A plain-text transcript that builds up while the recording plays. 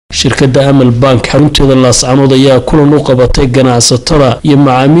shirkadda Amal Bank xarunteeda Laascaanood ayaa kulan u qabatay ganacsatada iyo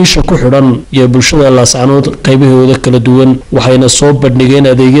macaamiisha ku xidhan iyo bulshada Laascaanood qaybahooda kala duwan waxayna soo bandhigeen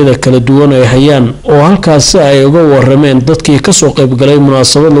adeegyada kala duwan ay hayaan oo halkaas ay uga warameen dadkii ka soo qayb galay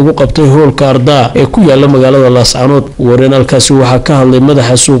munaasabad lagu qabtay hoolka Ardaa ee ku yaala magaalada Laascaanood wareen halkaas waxa ka hadlay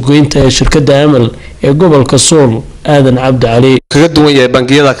madaxa suuqgeynta ee shirkadda Amal ee gobolka Sool aadan cabdi cali kaga duwan yahay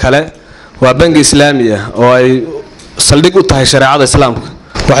bangiyada kale waa bangi islaami ah oo ay saldhig u tahay shariicada islaamka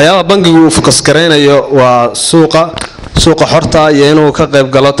waxyaaba bangigu uu fokus gareynayo waa suuqa xorta iyo inuu ka qayb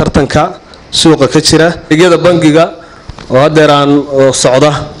galo tartanka suuqa ka jira adeegyada bangiga oo hadeeraan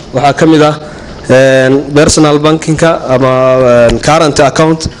socda waxa kamid ah personal banking ama current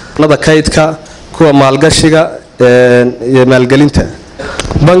account nada kaydka kuwa maalgashiga iyo maalgelinta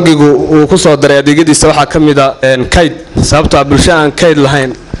bangigu uu ku soo daray adeegyadiisa waxa kamid ah kayd sababtoo bulshada aan kayd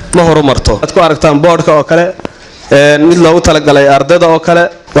lahayn ma horumarto aad ku aragtaan boardka oo kale mid loogu talagalay ardayda oo kale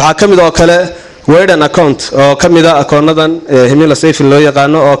waxa kamid oo kale waydan account oo kamid ah akoonadan himila saving loo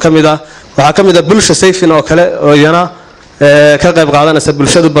yaqaan oo kamid ah waxa kamid ah bulsho saving oo kale oo yana ka qayb qaadanaysa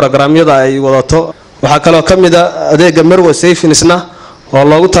bulshada programyada ay wadato waxa kale oo kamid ah adeega marwa saving isna oo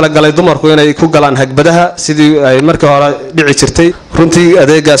loogu talagalay dumarku inay ku galaan hagbadaha sidii ay markii hore dhici jirtay runtii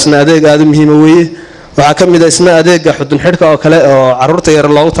adeegaasna adeeg aad u muhiim weeye waxa kamid ah isna adeega xudun xidhka oo kale oo caruurta yar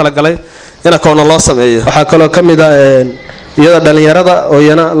loogu talagalay in akoon loo sameeyo waxa kale oo kamid ah iyada dhalinyarada oo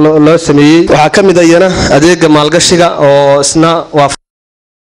yana loo sameeyay waxa kamid ah yana adeega maalgashiga oo isna waa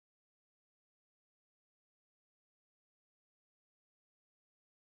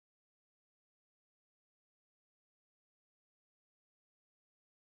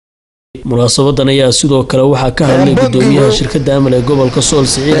munaasabadan ayaa sidoo kale waxa ka hadlay gudoomiyaha shirkadda Amal ee gobolka Sool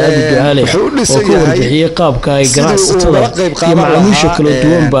Siciid Cabdi Ducaale oo ku warbixiyay qaabka ay ganacsatada iyo macaamiisha kala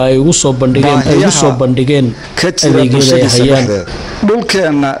duwan ay ugu soo bandhigeen adeegyada ay hayaan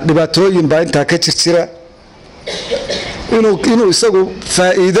dhulkeena dhibaatooyin baa inta ka jirjira inuu isagu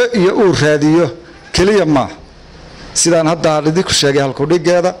faa'iido iyo uu raadiyo kaliya ma sidaan hadda idinku sheegay halku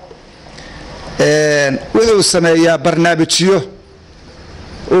dhigeeda wuxuu sameeyaa barnaamijyo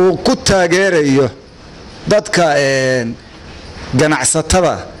uu ku taageerayo dadka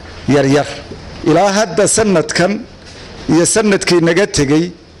ganacsatada yar ilaa hadda sanadkan iyo sanadkii naga tagay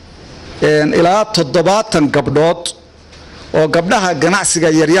ilaa 70 gabdhood oo gabdhaha ganacsiga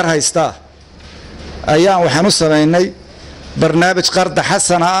yar haysta ayaan waxaan u sameeynay barnaamij qarda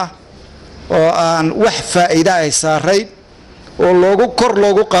xasan ah oo aan wax faa'iido ay saaray oo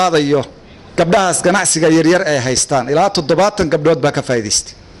loogu qaadayo gabdhahaas ganacsiga yar ay haystaan ilaa 70 gabdhood baa ka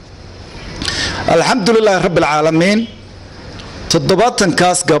faa'iideystay alxamdulillah rabbil caalamiin 70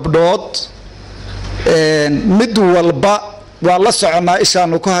 kaas gabdhood mid walba waa la soconaa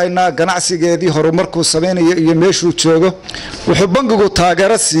ishaanu ku haynaa ganacsigeedii horumarku sameeyo iyo meeshuu joogo wuxuu bangigu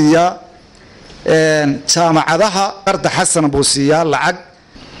taageero siiyaa jaamacadaha qarda xasan buu siiyaa lacag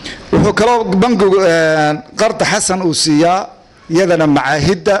wuxuu kale bangigu qarda xasan uu siiyaa iyadana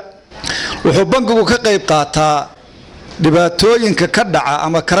macaahidda wuxuu bangigu ka qayb qaataa dhibaatooyinka ka dhaca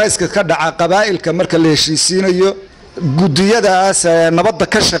ama karayska ka dhaca qabaa'ilka marka la heshiisiinayo gudiyadaas nabadda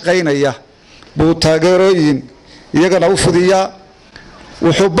ka shaqeynaya buu taageerooyin iyagana u fidiyaa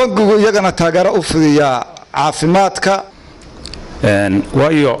wuxuu bangigu iyagana taageero u fidiyaa caafimaadka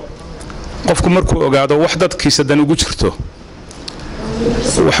waayo qofku markuu ogaado wax dadkiisa dan ugu jirto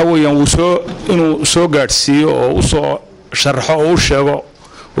waxa weeyaan inuu soo gaadhsiiyo oo u soo sharaxo oo u sheego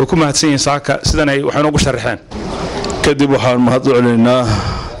way ku mahadsan yihiin saaka sidan ay waxaan ugu sharaxeen kadib waxaan mahad u celinaynaa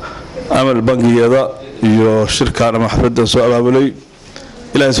Amal bangiyada iyo shirkaan ama xafladan soo abaabulay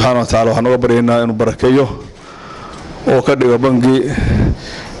ilaahay subxaanahu wa ta'aala waxaan uga baryaynaa inuu barakeeyo oo ka dhigo bangi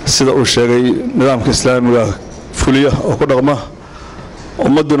sida uu sheegay nidaamka islaamiga fuliya oo ku dhaqma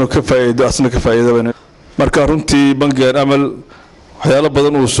ummaduna ka faa'iido asna ka faa'iido marka runtii bangigan Amal waxyaalo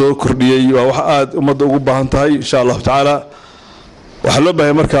badan uu soo kordhiyay waa wax aad ummadda ugu baahan tahay insha Allah ta'ala waxa loo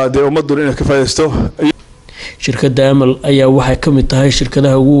baahay marka ummaduna inay ka faa'iideysto shirkadda Amal ayaa waxay ka mid tahay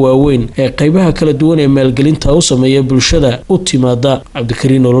shirkadaha ugu waaweyn ee qaybaha kala duwan ee maalgelinta u sameeya bulshada u timaada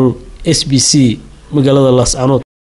Cabdikariin Nolol SBC magaalada Laascaanood